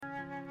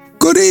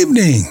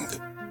evening.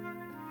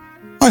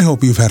 I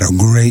hope you've had a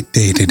great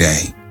day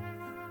today.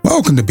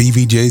 Welcome to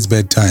BVJ's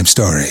Bedtime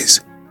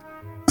Stories.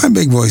 I'm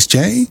Big Voice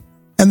Jay,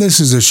 and this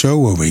is a show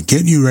where we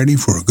get you ready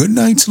for a good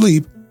night's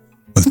sleep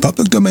with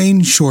public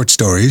domain short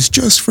stories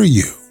just for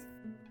you.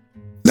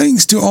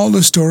 Links to all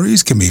the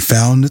stories can be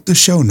found at the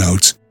show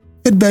notes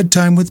at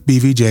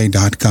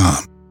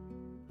bedtimewithbvj.com.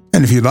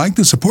 And if you'd like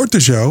to support the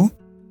show,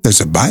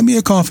 there's a Buy Me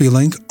a Coffee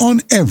link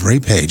on every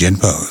page and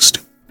post.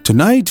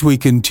 Tonight we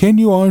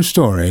continue our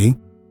story,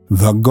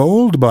 The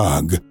Gold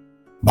Bug,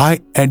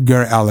 by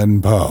Edgar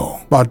Allan Poe.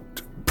 But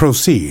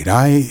proceed,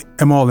 I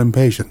am all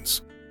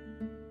impatience.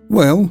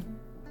 Well,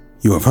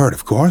 you have heard,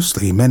 of course,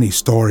 the many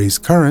stories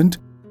current,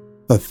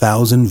 the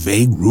 1,000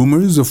 vague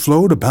rumors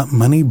afloat about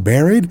money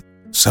buried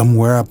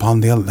somewhere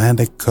upon the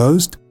Atlantic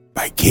coast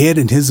by Kidd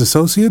and his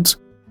associates.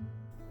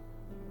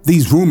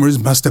 These rumors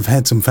must have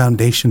had some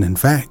foundation in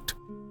fact,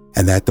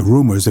 and that the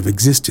rumors have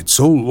existed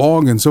so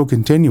long and so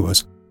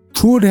continuous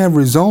could have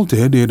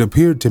resulted, it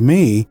appeared to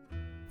me,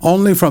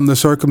 only from the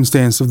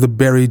circumstance of the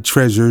buried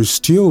treasures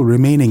still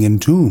remaining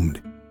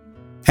entombed.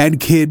 Had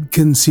Kidd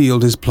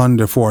concealed his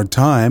plunder for a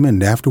time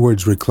and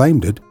afterwards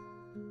reclaimed it,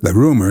 the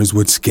rumors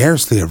would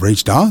scarcely have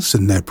reached us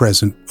in their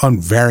present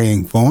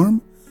unvarying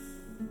form.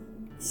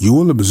 You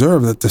will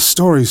observe that the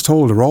stories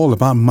told are all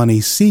about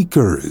money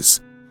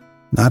seekers,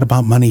 not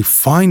about money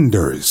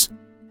finders.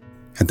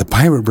 Had the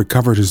pirate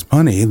recovered his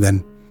money,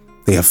 then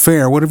the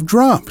affair would have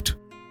dropped.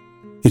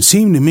 It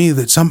seemed to me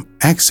that some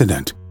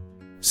accident,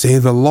 say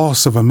the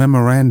loss of a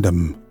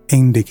memorandum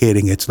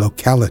indicating its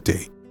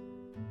locality,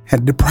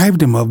 had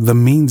deprived him of the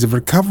means of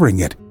recovering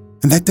it,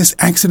 and that this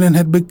accident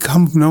had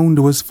become known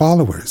to his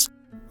followers,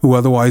 who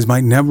otherwise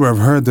might never have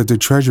heard that the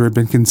treasure had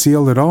been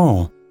concealed at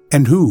all,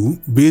 and who,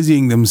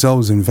 busying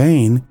themselves in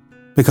vain,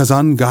 because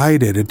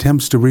unguided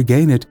attempts to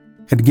regain it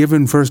had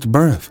given first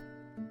birth,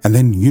 and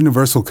then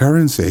universal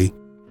currency,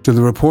 to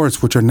the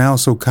reports which are now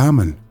so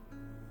common.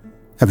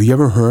 Have you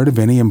ever heard of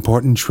any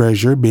important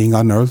treasure being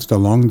unearthed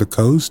along the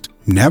coast?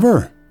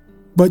 Never.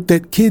 But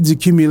that Kidd's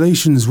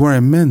accumulations were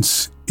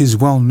immense is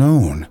well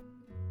known.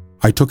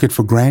 I took it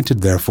for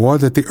granted, therefore,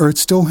 that the earth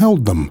still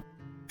held them,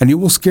 and you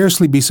will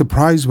scarcely be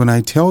surprised when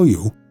I tell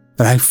you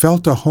that I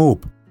felt a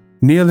hope,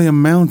 nearly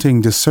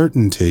amounting to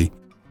certainty,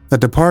 that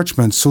the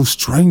parchment so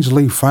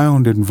strangely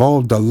found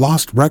involved a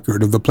lost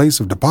record of the place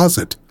of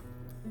deposit.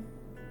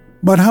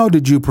 But how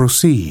did you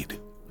proceed?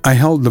 I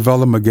held the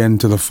vellum again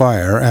to the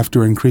fire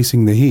after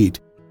increasing the heat,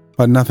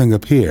 but nothing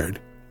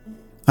appeared.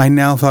 I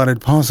now thought it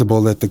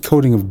possible that the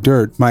coating of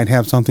dirt might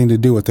have something to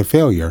do with the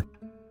failure,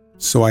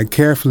 so I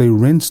carefully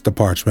rinsed the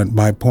parchment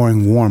by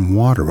pouring warm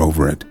water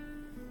over it,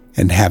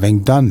 and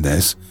having done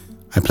this,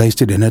 I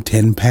placed it in a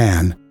tin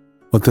pan,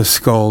 with the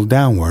skull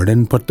downward,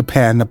 and put the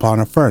pan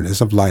upon a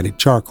furnace of lighted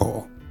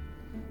charcoal.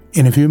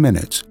 In a few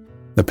minutes,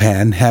 the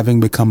pan having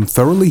become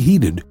thoroughly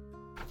heated,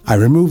 I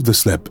removed the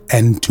slip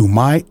and, to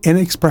my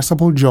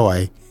inexpressible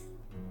joy,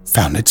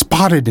 found it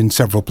spotted in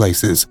several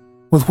places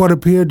with what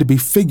appeared to be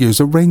figures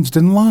arranged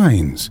in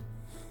lines.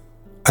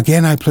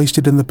 Again I placed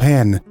it in the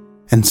pan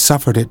and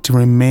suffered it to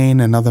remain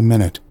another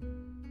minute.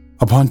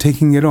 Upon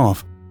taking it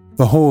off,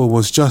 the whole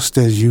was just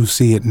as you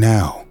see it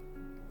now.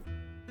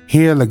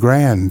 Here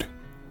Legrand,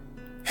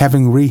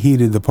 having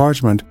reheated the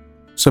parchment,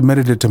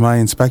 submitted it to my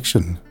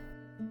inspection.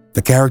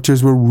 The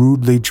characters were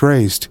rudely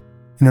traced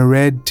in a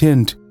red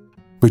tint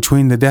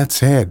between the death's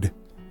head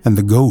and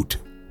the goat.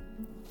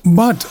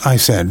 But, I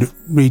said,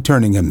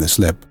 returning him the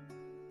slip,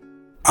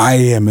 I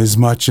am as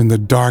much in the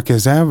dark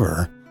as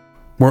ever.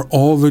 Were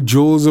all the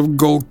jewels of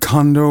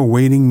Golconda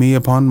awaiting me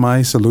upon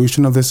my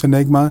solution of this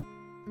enigma,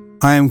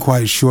 I am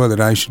quite sure that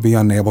I should be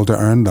unable to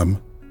earn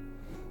them.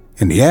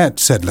 And yet,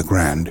 said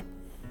Legrand,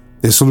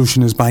 the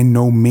solution is by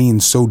no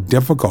means so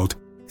difficult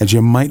as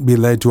you might be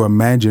led to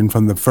imagine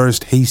from the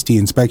first hasty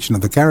inspection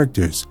of the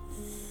characters.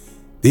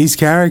 These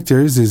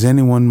characters, as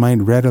anyone might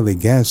readily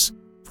guess,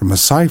 from a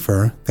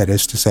cipher, that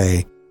is to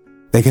say,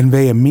 they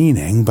convey a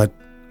meaning, but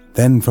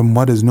then from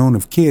what is known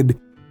of Kidd,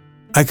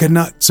 I could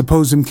not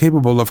suppose him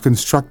capable of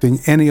constructing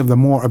any of the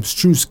more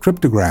abstruse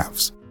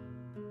cryptographs.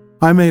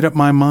 I made up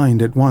my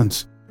mind at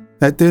once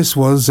that this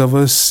was of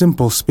a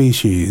simple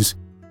species,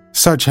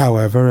 such,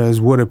 however,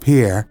 as would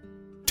appear,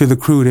 to the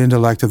crude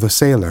intellect of the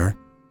sailor,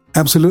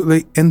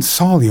 absolutely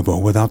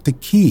insoluble without the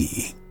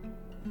key.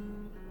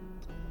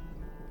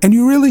 And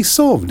you really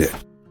solved it.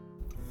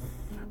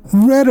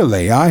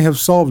 Readily, I have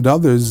solved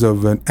others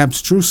of an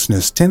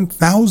abstruseness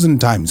 10,000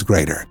 times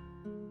greater.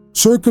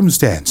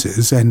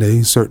 Circumstances and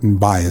a certain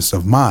bias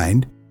of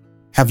mind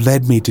have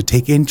led me to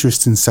take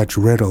interest in such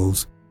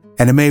riddles,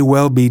 and it may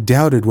well be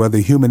doubted whether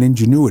human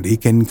ingenuity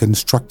can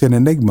construct an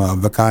enigma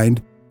of the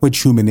kind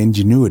which human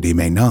ingenuity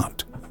may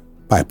not,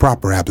 by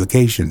proper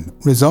application,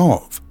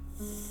 resolve.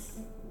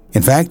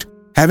 In fact,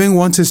 having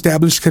once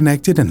established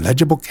connected and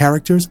legible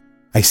characters,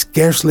 I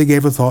scarcely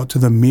gave a thought to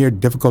the mere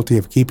difficulty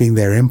of keeping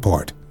their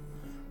import.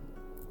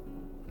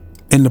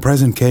 In the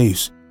present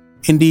case,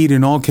 indeed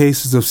in all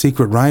cases of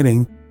secret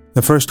writing,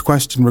 the first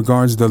question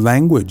regards the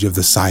language of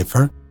the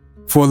cipher,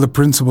 For the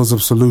principles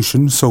of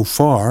solution, so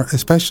far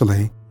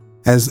especially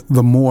as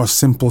the more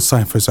simple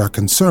ciphers are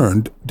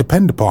concerned,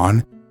 depend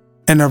upon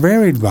and are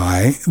varied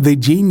by the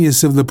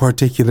genius of the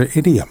particular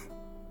idiom.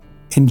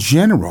 In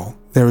general,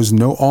 there is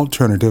no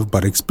alternative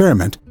but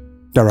experiment,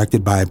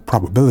 directed by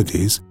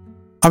probabilities,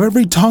 of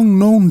every tongue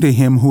known to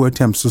him who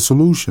attempts a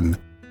solution,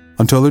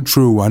 until the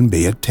true one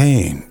be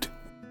attained.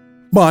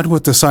 But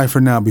with the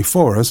cipher now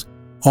before us,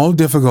 all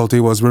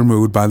difficulty was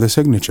removed by the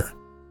signature.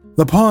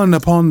 The pun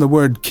upon the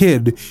word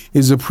kid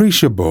is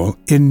appreciable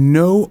in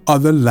no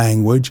other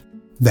language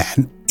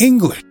than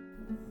English.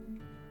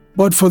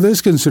 But for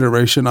this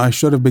consideration, I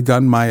should have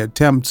begun my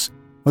attempts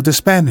with the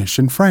Spanish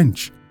and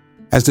French,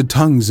 as the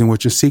tongues in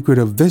which a secret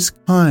of this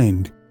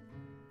kind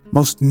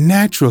most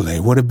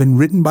naturally would have been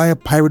written by a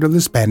pirate of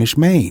the Spanish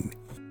Main.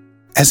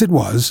 As it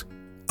was,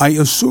 I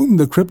assumed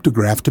the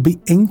cryptograph to be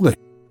English.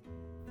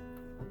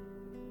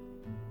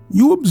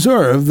 You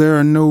observe there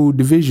are no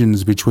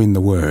divisions between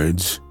the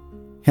words.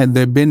 Had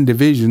there been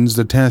divisions,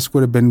 the task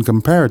would have been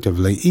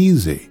comparatively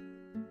easy.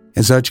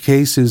 In such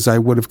cases, I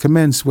would have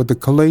commenced with the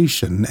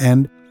collation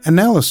and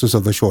analysis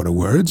of the shorter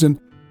words, and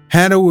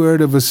had a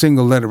word of a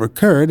single letter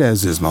occurred,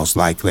 as is most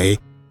likely,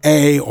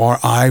 A or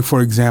I,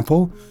 for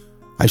example,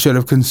 I should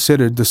have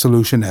considered the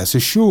solution as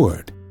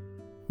assured.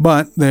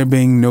 But there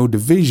being no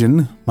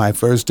division, my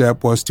first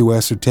step was to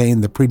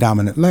ascertain the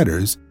predominant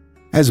letters,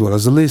 as well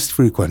as the least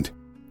frequent.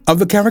 Of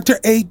the character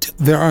 8,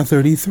 there are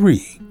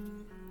 33.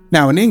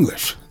 Now in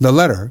English, the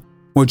letter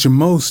which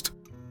most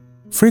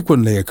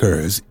frequently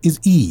occurs is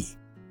E.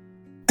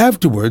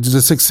 Afterwards,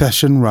 the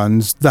succession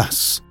runs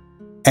thus: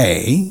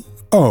 A,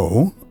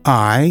 O,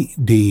 I,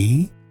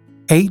 D,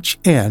 H,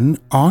 N,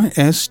 R,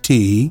 S,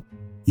 T,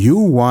 U,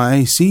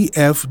 Y, C,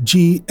 F,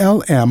 G,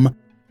 L, M,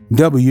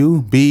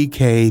 W, B,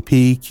 K,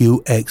 P,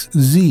 Q, X,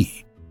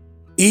 Z.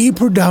 E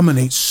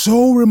predominates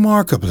so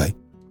remarkably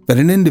that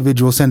an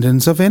individual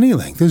sentence of any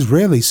length is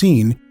rarely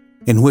seen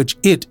in which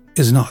it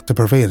is not the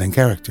prevailing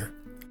character.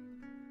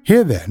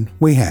 Here, then,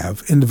 we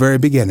have, in the very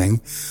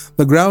beginning,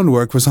 the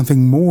groundwork for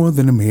something more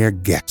than a mere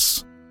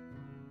guess.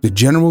 The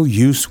general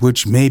use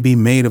which may be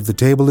made of the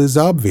table is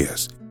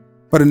obvious,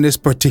 but in this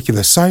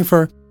particular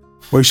cipher,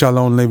 we shall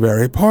only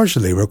very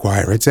partially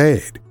require its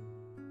aid.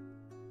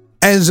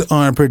 As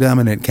our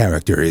predominant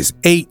character is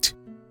 8,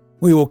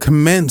 we will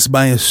commence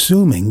by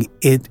assuming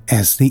it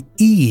as the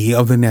E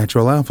of the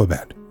natural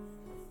alphabet.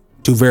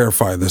 To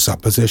verify the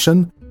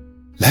supposition,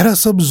 let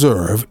us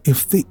observe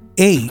if the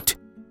 8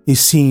 is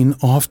seen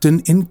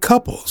often in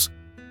couples,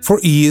 for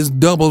E is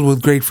doubled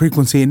with great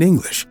frequency in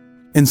English,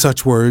 in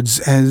such words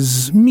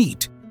as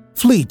meet,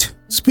 fleet,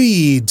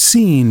 speed,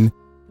 seen,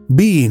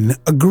 bean,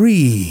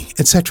 agree,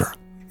 etc.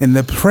 In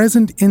the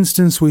present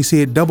instance, we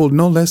see it doubled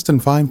no less than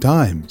 5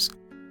 times,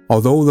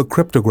 although the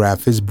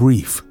cryptograph is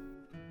brief.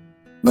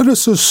 Let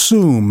us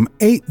assume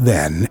 8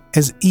 then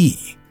as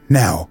E.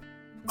 Now,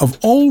 of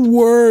all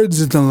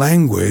words in the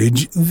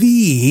language,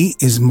 the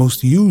is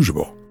most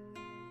usual.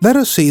 Let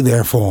us see,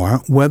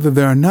 therefore, whether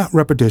there are not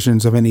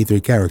repetitions of any 3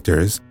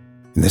 characters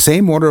in the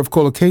same order of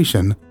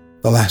collocation,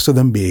 the last of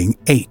them being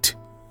 8.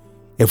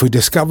 If we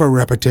discover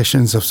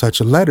repetitions of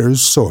such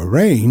letters so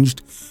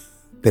arranged,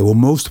 they will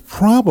most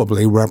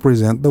probably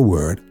represent the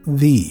word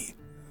the.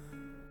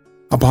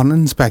 Upon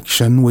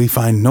inspection, we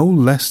find no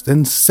less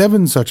than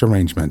 7 such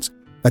arrangements,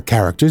 the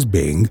characters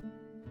being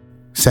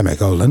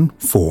semicolon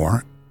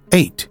 4,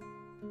 8.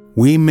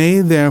 We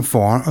may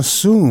therefore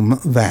assume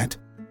that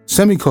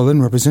semicolon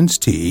represents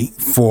T,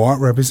 4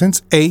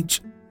 represents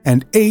H,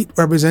 and 8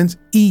 represents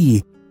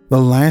E, the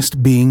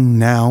last being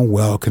now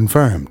well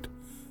confirmed.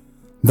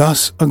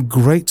 Thus, a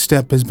great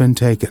step has been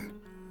taken.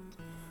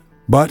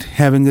 But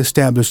having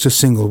established a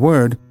single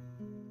word,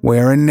 we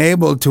are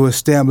enabled to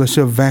establish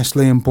a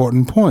vastly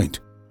important point,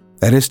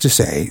 that is to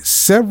say,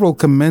 several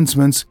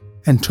commencements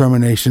and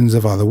terminations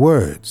of other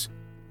words.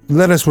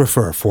 Let us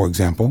refer, for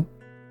example,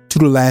 to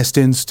the last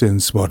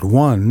instance but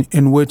one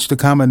in which the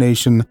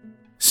combination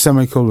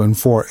semicolon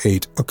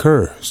 4-8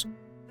 occurs,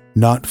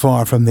 not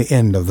far from the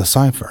end of the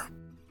cipher.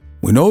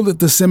 We know that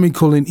the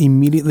semicolon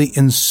immediately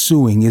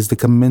ensuing is the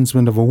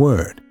commencement of a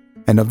word,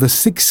 and of the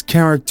 6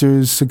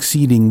 characters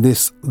succeeding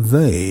this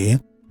they,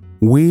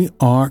 we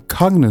are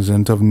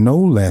cognizant of no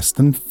less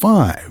than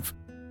 5.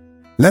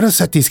 Let us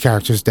set these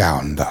characters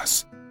down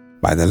thus,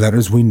 by the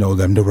letters we know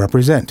them to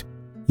represent,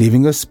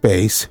 leaving a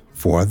space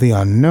for the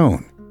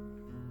unknown.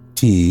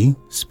 T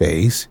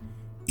space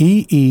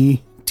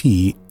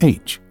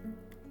EETH.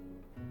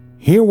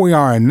 Here we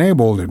are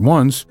enabled at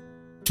once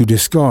to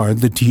discard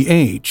the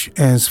TH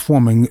as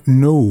forming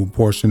no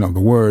portion of the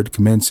word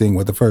commencing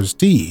with the first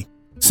T,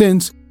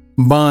 since,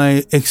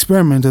 by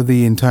experiment of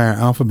the entire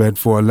alphabet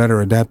for a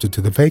letter adapted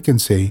to the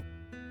vacancy,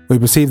 we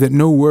perceive that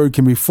no word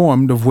can be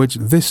formed of which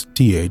this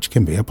TH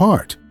can be a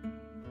part.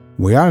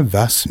 We are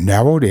thus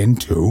narrowed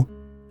into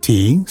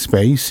T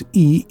space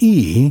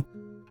EE,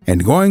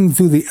 and going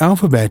through the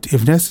alphabet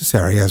if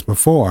necessary as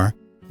before,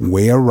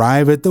 we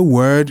arrive at the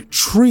word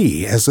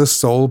tree as the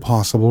sole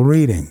possible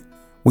reading.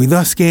 We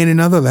thus gain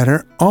another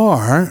letter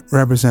R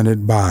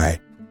represented by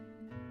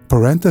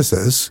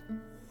parenthesis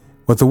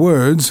with the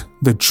words,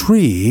 the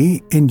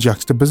tree, in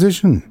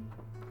juxtaposition.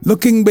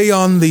 Looking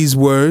beyond these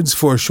words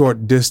for a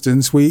short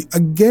distance, we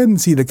again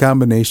see the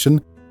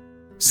combination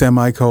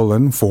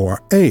semicolon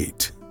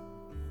 48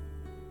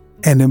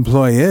 and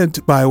employ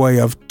it by way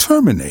of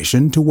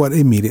termination to what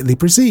immediately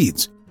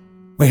precedes.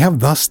 We have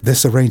thus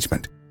this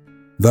arrangement: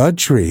 the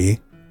tree,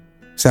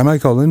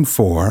 semicolon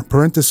 4,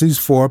 parentheses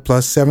 4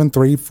 plus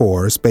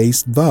 734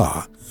 space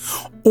the,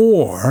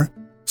 or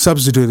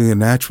substituting the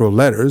natural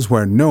letters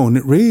where known,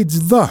 it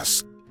reads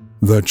thus: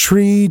 the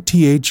tree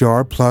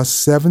THR plus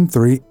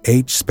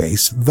 73H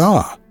space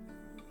the.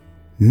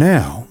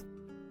 Now,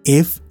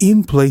 if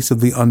in place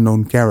of the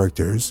unknown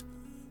characters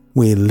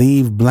we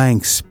leave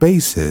blank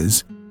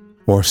spaces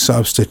or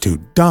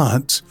substitute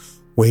dots,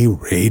 we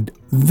read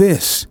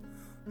this: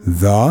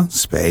 the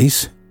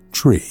space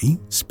tree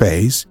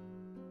space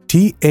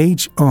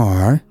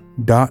THR ...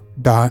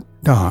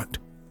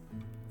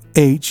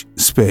 H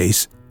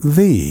space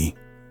the,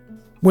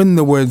 when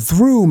the word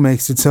through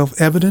makes itself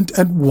evident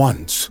at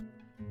once.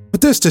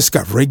 But this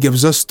discovery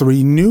gives us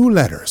 3 new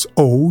letters,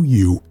 O,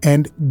 U,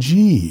 and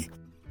G,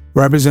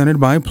 represented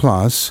by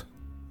plus,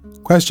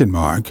 question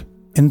mark,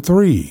 and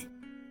 3.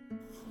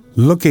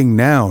 Looking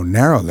now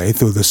narrowly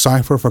through the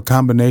cipher for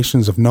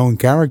combinations of known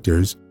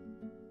characters,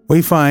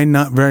 we find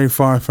not very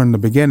far from the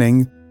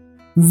beginning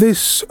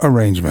this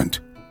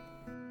arrangement: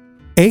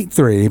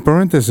 83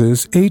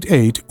 parentheses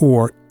 88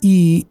 or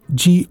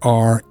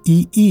EGREE,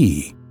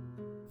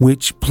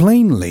 which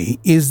plainly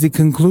is the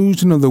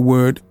conclusion of the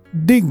word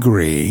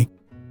degree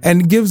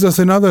and gives us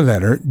another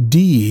letter,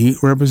 D,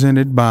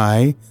 represented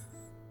by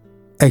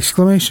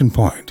exclamation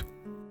point.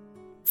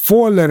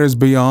 4 letters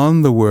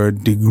beyond the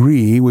word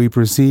degree, we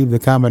perceive the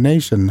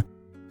combination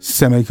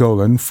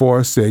semicolon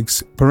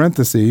 46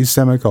 parentheses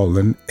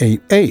semicolon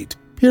 88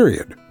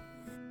 period.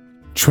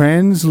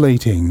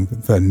 Translating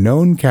the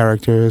known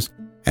characters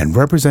and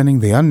representing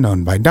the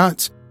unknown by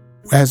dots,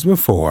 as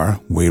before,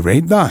 we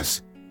read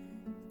thus: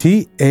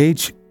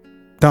 TH.RTEE,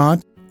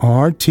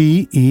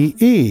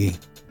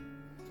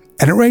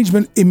 an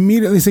arrangement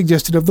immediately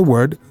suggested of the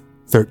word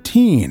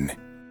 13,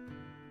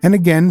 and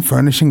again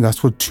furnishing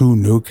us with 2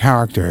 new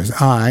characters,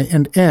 I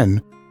and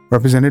N,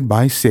 represented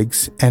by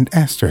 6 and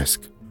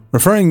asterisk.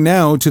 Referring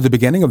now to the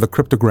beginning of the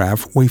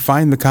cryptograph, we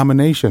find the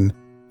combination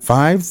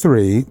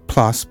 53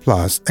 plus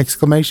plus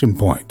exclamation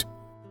point.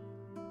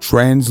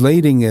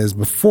 Translating as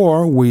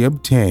before, we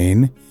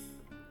obtain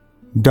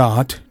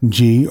 .GOOD,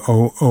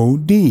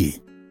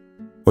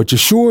 which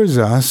assures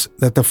us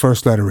that the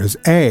first letter is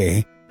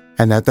A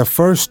and that the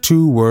first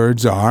 2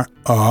 words are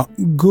a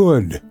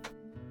good.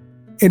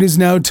 It is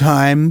now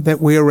time that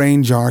we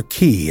arrange our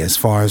key as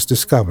far as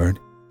discovered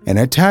in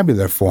a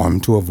tabular form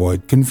to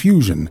avoid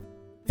confusion.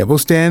 It will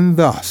stand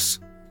thus: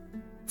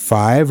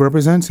 5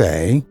 represents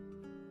A,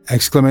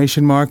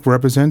 exclamation mark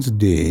represents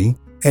D,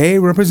 A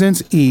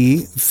represents E,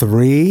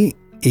 3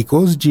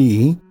 equals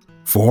G,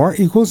 4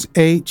 equals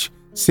H,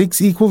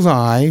 6 equals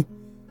I,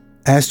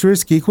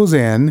 asterisk equals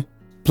N,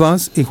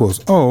 plus equals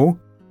O,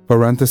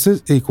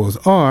 parenthesis equals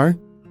R,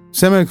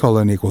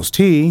 semicolon equals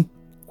T,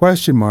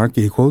 question mark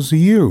equals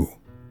U.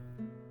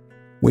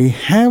 We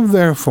have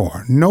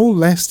therefore no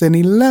less than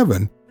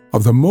 11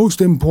 of the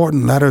most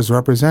important letters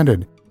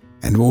represented,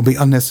 and it will be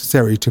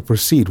unnecessary to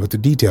proceed with the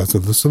details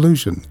of the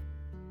solution.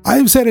 I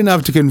have said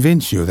enough to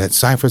convince you that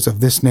ciphers of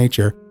this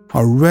nature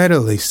are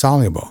readily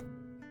soluble,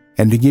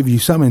 and to give you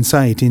some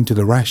insight into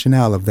the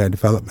rationale of their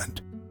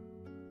development.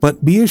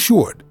 But be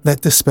assured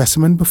that the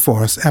specimen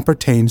before us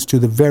appertains to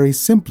the very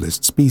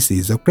simplest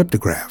species of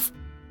cryptograph.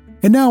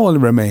 And now all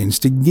remains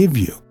to give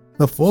you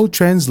the full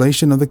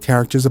translation of the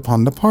characters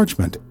upon the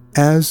parchment,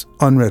 as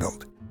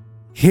unriddled.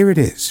 Here it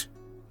is: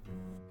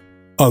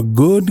 a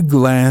good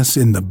glass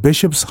in the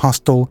bishop's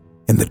hostel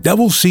in the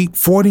Devil's Seat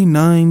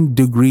 49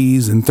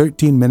 degrees and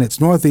 13 minutes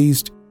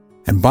northeast,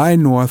 and by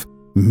north,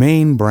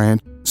 main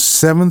branch,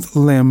 7th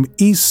limb,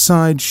 east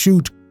side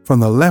shoot from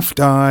the left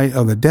eye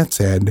of the Death's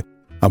Head,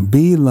 a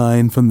bee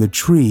line from the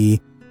tree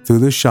through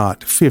the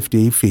shot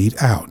 50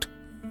 feet out.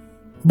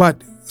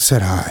 But,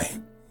 said I,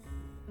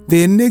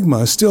 the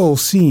enigma still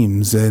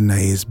seems in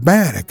as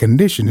bad a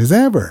condition as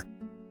ever.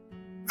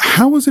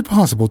 How is it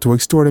possible to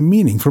extort a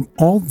meaning from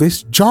all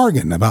this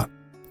jargon about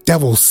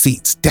devil's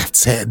seats,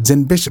 death's heads,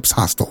 and bishops'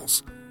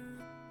 hostels?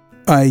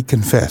 I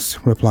confess,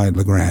 replied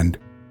Legrand,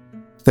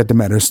 that the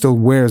matter still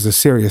wears a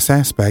serious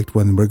aspect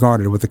when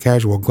regarded with a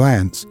casual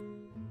glance.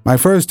 My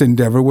first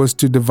endeavor was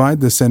to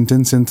divide the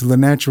sentence into the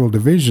natural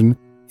division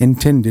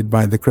intended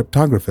by the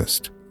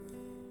cryptographist.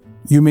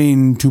 You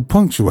mean to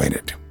punctuate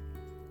it?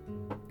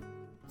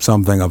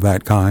 Something of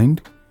that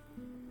kind.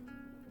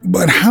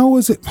 But how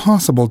is it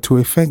possible to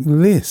effect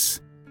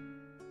this?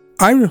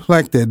 I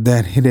reflected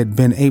that it had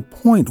been a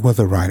point with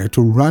the writer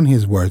to run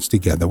his words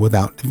together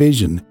without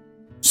division,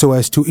 so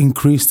as to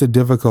increase the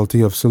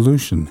difficulty of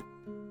solution.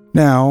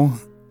 Now,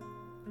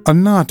 a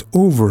not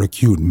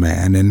over-acute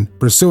man in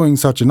pursuing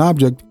such an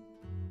object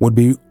would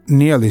be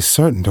nearly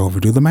certain to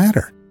overdo the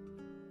matter.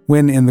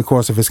 When in the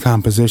course of his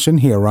composition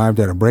he arrived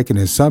at a break in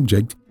his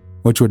subject,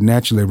 which would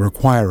naturally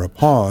require a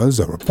pause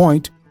or a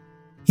point,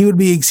 he would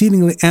be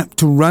exceedingly apt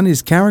to run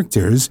his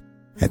characters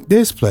at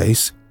this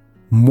place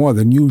more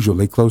than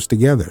usually close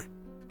together.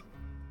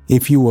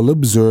 If you will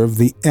observe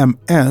the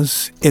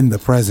MS in the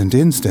present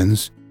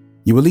instance,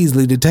 you will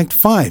easily detect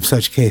 5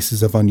 such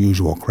cases of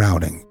unusual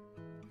crowding.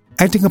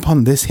 Acting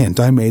upon this hint,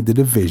 I made the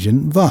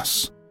division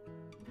thus: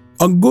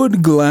 a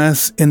good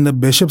glass in the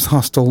Bishop's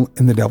Hostel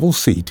in the Devil's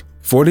Seat,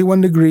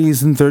 41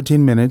 degrees and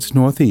 13 minutes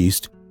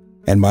northeast,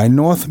 and by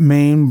North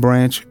Main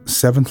Branch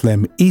 7th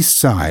Limb east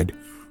side,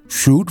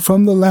 shoot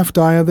from the left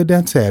eye of the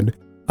Death's Head,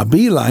 a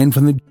beeline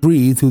from the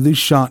tree through the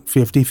shot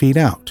 50 feet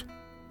out.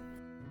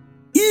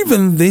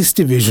 Even this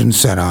division,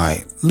 said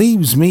I,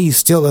 leaves me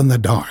still in the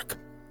dark.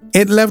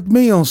 It left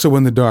me also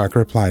in the dark,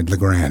 replied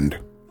Legrand.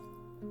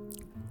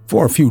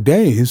 For a few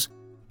days,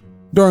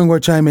 during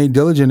which I made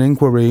diligent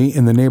inquiry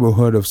in the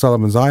neighborhood of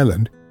Sullivan's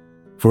Island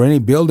for any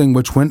building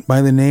which went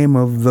by the name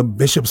of the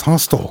Bishop's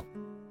Hostel,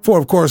 for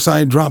of course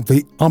I dropped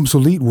the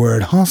obsolete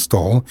word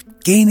hostel,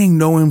 gaining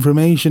no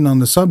information on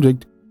the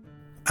subject,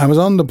 I was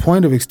on the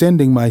point of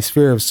extending my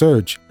sphere of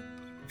search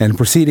and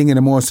proceeding in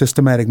a more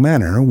systematic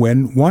manner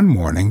when one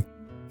morning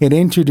it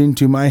entered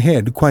into my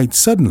head quite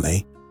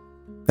suddenly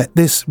that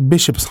this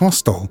Bishop's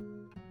Hostel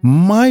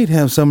might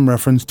have some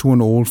reference to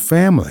an old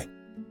family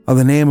of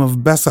the name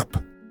of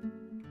Bessop,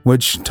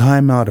 which,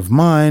 time out of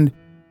mind,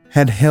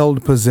 had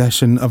held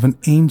possession of an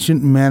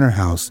ancient manor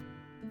house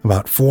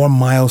about 4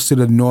 miles to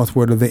the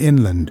northward of the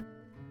inland.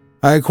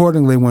 I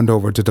accordingly went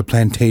over to the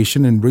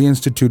plantation and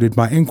reinstituted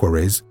my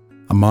inquiries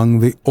among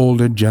the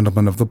older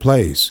gentlemen of the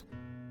place.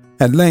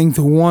 At length,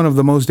 one of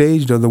the most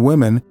aged of the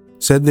women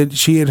said that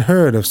she had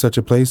heard of such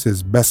a place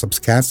as Bessop's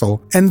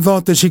Castle, and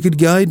thought that she could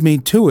guide me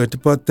to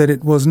it, but that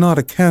it was not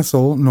a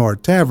castle nor a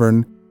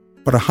tavern,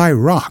 but a high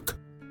rock.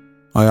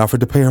 I offered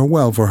to pay her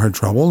well for her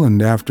trouble,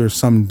 and after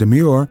some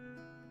demur,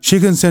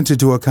 she consented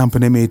to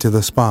accompany me to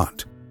the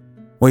spot.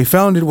 We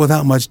found it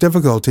without much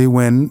difficulty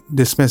when,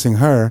 dismissing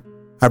her,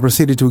 I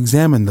proceeded to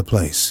examine the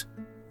place.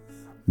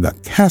 The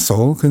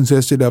castle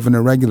consisted of an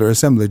irregular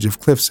assemblage of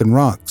cliffs and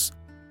rocks,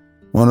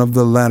 one of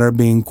the latter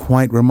being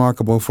quite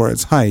remarkable for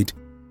its height,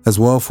 as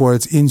well for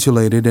its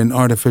insulated and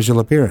artificial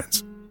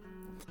appearance.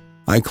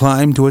 I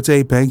climbed to its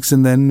apex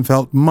and then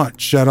felt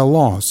much at a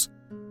loss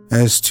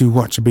as to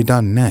what should be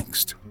done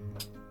next.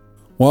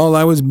 While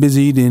I was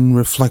busied in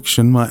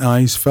reflection, my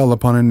eyes fell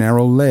upon a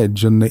narrow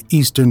ledge on the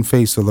eastern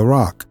face of the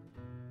rock,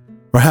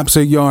 perhaps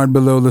a yard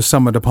below the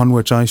summit upon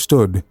which I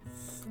stood.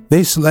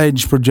 This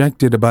ledge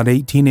projected about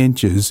 18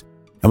 inches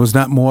and was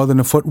not more than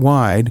a foot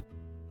wide,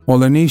 while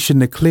the niche in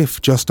the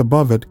cliff just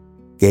above it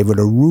gave it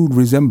a rude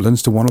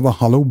resemblance to one of the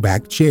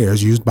hollow-backed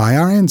chairs used by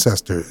our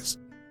ancestors.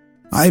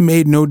 I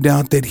made no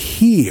doubt that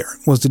here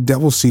was the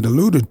Devil's Seat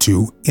alluded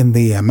to in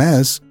the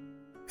MS,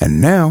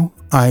 and now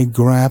I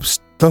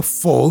grasped the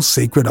full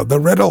secret of the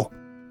riddle.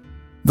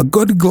 The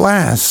good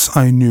glass,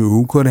 I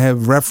knew, could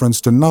have reference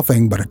to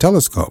nothing but a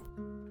telescope,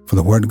 for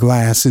the word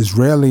glass is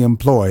rarely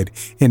employed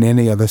in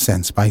any other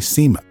sense by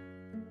seamen.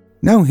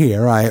 Now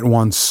here, I at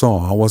once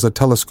saw, was a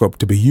telescope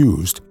to be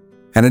used,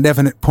 and a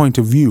definite point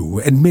of view,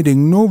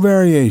 admitting no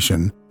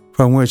variation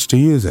from which to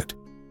use it.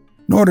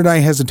 Nor did I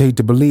hesitate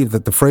to believe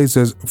that the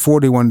phrases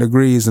 41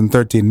 degrees and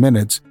 13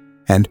 minutes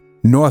and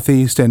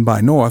northeast and by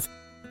north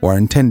were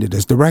intended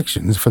as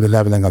directions for the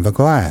leveling of the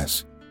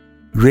glass.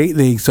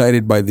 Greatly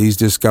excited by these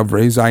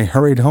discoveries, I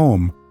hurried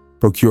home,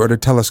 procured a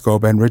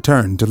telescope, and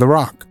returned to the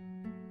rock.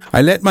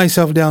 I let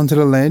myself down to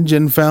the ledge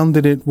and found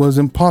that it was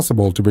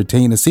impossible to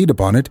retain a seat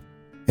upon it,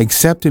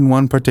 except in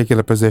one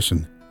particular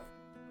position.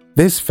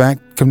 This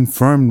fact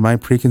confirmed my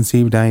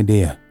preconceived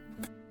idea.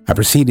 I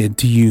proceeded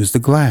to use the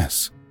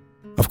glass.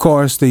 Of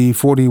course, the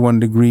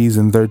 41 degrees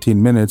and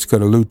 13 minutes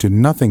could allude to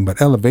nothing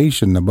but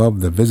elevation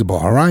above the visible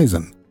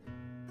horizon,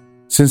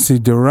 since the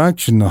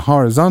direction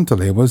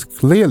horizontally was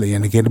clearly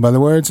indicated by the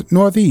words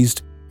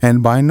northeast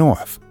and by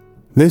north.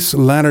 This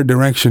latter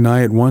direction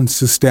I at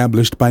once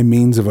established by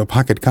means of a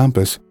pocket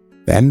compass,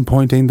 then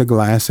pointing the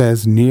glass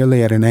as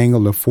nearly at an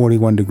angle of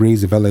 41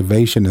 degrees of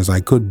elevation as I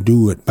could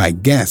do it by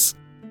guess,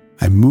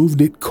 I moved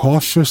it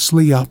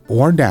cautiously up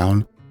or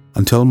down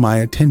until my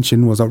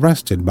attention was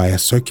arrested by a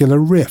circular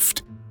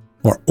rift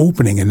or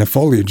opening in the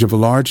foliage of a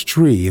large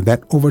tree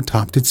that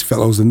overtopped its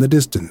fellows in the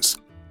distance.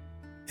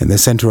 In the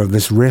center of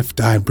this rift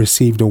I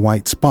perceived a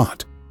white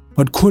spot,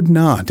 but could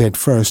not at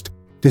first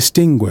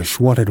distinguish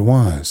what it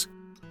was.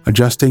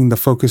 Adjusting the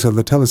focus of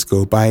the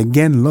telescope, I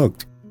again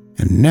looked,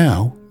 and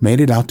now made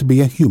it out to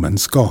be a human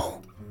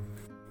skull.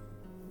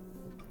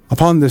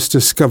 Upon this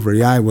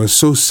discovery, I was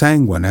so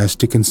sanguine as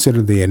to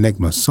consider the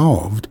enigma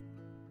solved,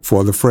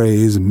 for the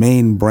phrase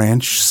main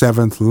branch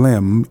 7th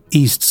limb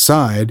east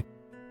side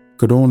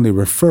could only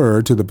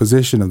refer to the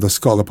position of the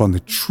skull upon the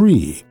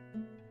tree,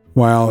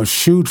 while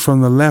shoot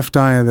from the left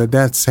eye of the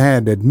Death's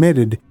Head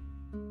admitted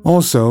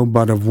also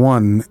but of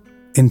one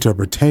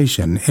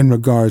interpretation in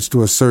regards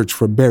to a search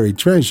for buried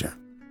treasure.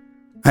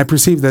 I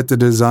perceived that the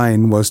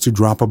design was to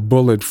drop a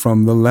bullet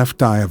from the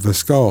left eye of the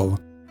skull,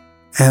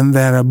 and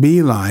that a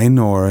beeline,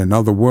 or in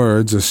other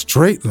words, a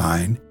straight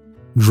line,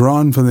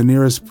 drawn from the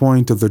nearest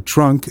point of the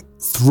trunk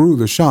through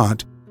the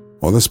shot,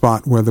 or the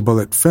spot where the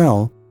bullet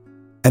fell,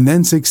 and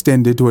thence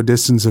extended to a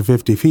distance of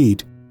 50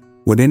 feet,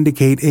 would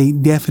indicate a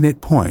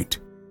definite point,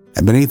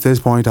 and beneath this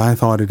point I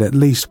thought it at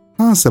least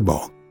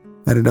possible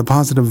that a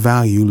deposit of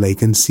value lay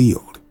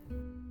concealed.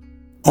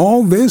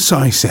 All this,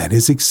 I said,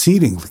 is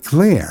exceedingly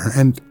clear,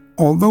 and,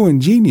 although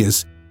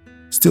ingenious,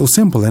 still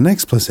simple and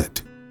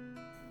explicit.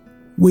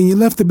 When you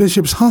left the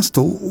bishop's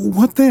hostel,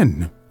 what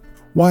then?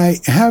 Why,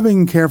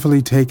 having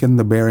carefully taken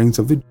the bearings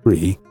of the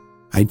tree,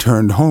 I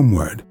turned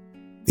homeward.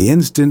 The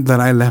instant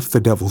that I left the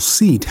Devil's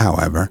Seat,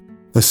 however,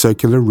 the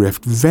circular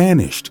rift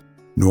vanished,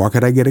 nor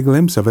could I get a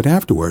glimpse of it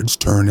afterwards,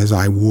 turn as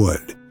I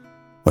would.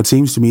 What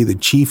seems to me the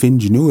chief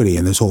ingenuity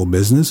in this whole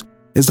business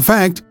is the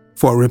fact,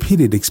 for a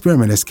repeated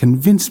experiment has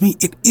convinced me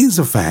it is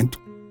a fact,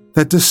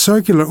 that the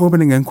circular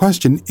opening in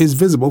question is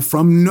visible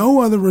from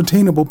no other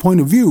attainable point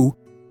of view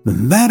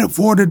than that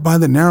afforded by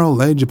the narrow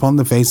ledge upon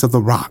the face of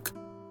the rock.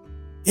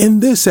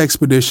 In this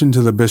expedition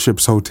to the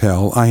Bishop's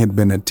Hotel, I had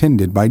been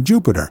attended by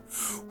Jupiter,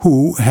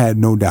 who had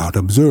no doubt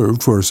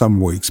observed for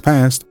some weeks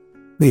past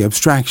the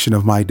abstraction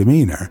of my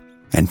demeanor,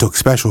 and took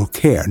special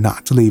care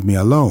not to leave me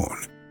alone.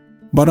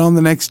 But on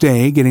the next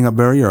day, getting up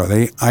very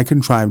early, I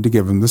contrived to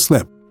give him the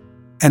slip,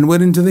 and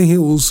went into the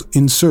hills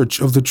in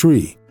search of the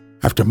tree.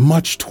 After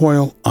much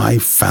toil, I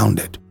found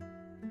it.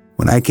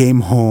 When I came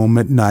home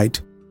at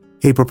night,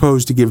 he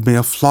proposed to give me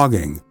a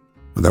flogging.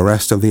 For the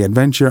rest of the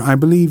adventure, I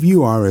believe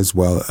you are as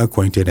well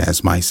acquainted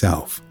as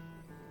myself.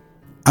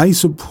 I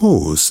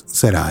suppose,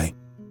 said I,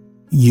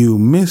 you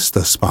missed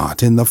the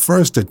spot in the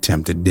first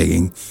attempt at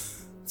digging,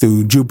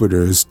 through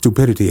Jupiter's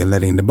stupidity in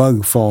letting the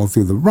bug fall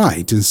through the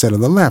right instead of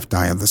the left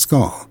eye of the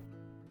skull.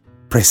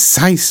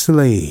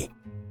 Precisely.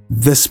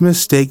 This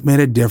mistake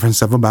made a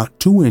difference of about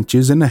 2.5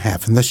 inches in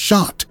the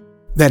shot,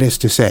 that is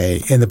to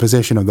say, in the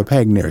position of the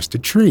peg nearest the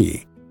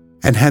tree,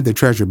 and had the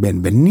treasure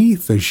been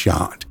beneath the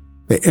shot,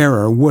 the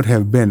error would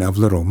have been of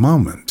little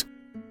moment.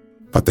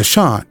 But the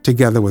shot,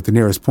 together with the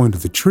nearest point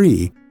of the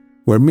tree,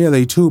 were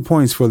merely 2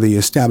 points for the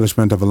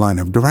establishment of a line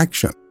of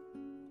direction.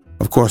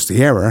 Of course,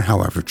 the error,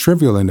 however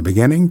trivial in the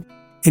beginning,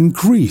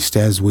 increased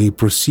as we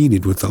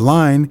proceeded with the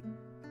line,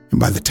 and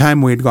by the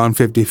time we had gone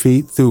 50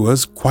 feet, threw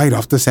us quite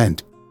off the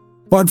scent.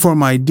 But for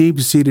my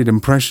deep-seated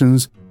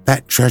impressions,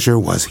 that treasure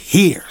was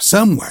here,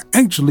 somewhere,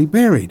 actually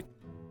buried.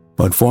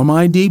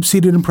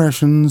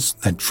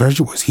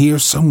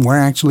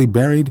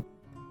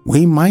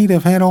 We might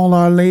have had all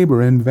our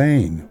labor in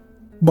vain.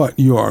 But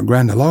your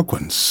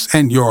grandiloquence,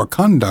 and your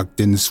conduct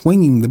in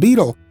swinging the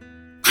beetle,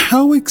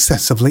 how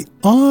excessively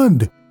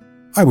odd!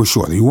 I was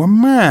sure that you were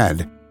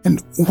mad,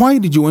 and why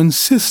did you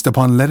insist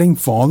upon letting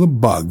fall the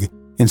bug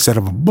instead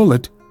of a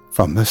bullet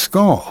from the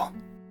skull?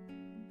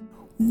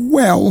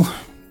 Well,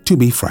 to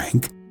be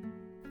frank,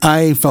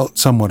 I felt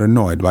somewhat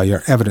annoyed by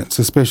your evident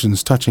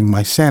suspicions touching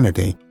my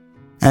sanity,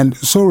 and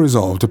so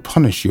resolved to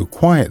punish you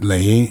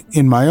quietly,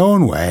 in my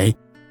own way,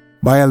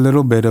 by a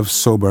little bit of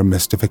sober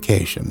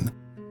mystification.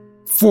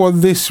 For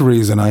this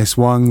reason I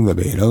swung the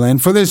beetle, and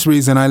for this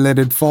reason I let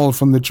it fall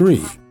from the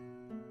tree.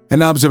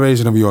 An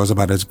observation of yours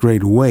about its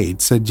great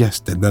weight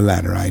suggested the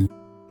latter idea.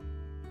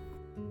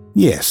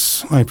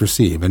 Yes, I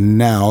perceive, and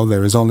now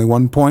there is only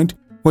one point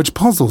which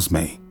puzzles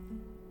me.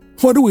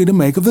 What are we to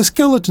make of the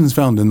skeletons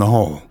found in the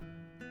hole?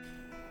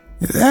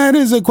 That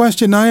is a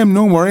question I am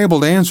no more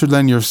able to answer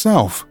than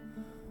yourself.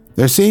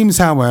 There seems,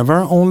 however,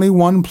 only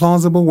one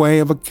plausible way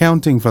of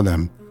accounting for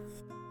them,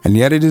 and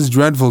yet it is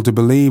dreadful to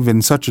believe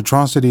in such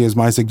atrocity as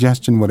my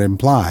suggestion would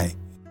imply.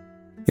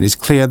 It is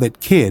clear that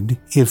Kidd,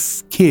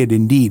 if Kidd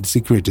indeed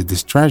secreted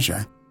this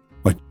treasure,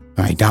 which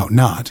I doubt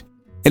not,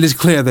 it is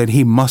clear that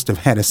he must have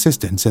had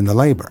assistance in the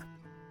labor.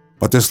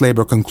 But this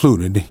labor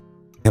concluded,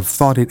 have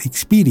thought it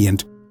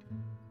expedient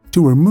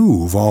to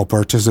remove all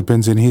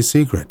participants in his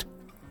secret.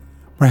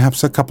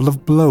 Perhaps a couple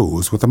of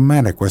blows with a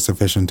mattock were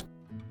sufficient,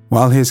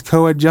 while his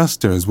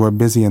coadjustors were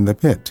busy in the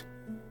pit.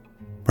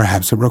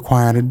 Perhaps it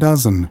required a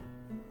dozen.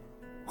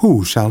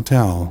 Who shall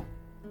tell?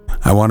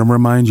 I want to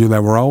remind you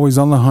that we're always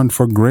on the hunt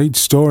for great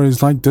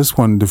stories like this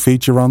one to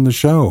feature on the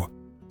show.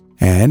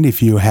 And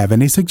if you have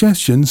any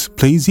suggestions,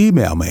 please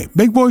email me,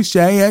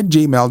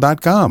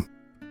 bigvoicej@gmail.com.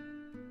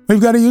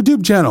 We've got a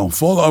YouTube channel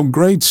full of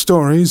great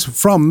stories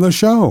from the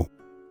show.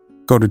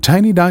 Go to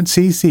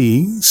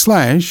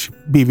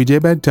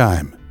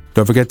tiny.cc/BVJBedtime.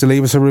 Don't forget to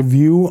leave us a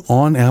review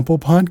on Apple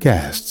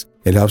Podcasts.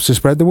 It helps to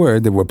spread the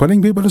word that we're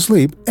putting people to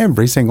sleep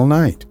every single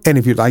night. And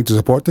if you'd like to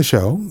support the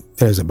show,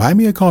 there's a Buy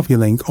Me a Coffee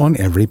link on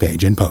every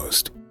page and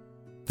post.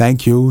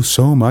 Thank you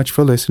so much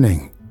for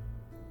listening.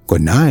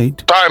 Good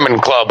night.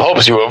 Diamond Club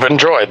hopes you have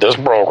enjoyed this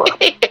program.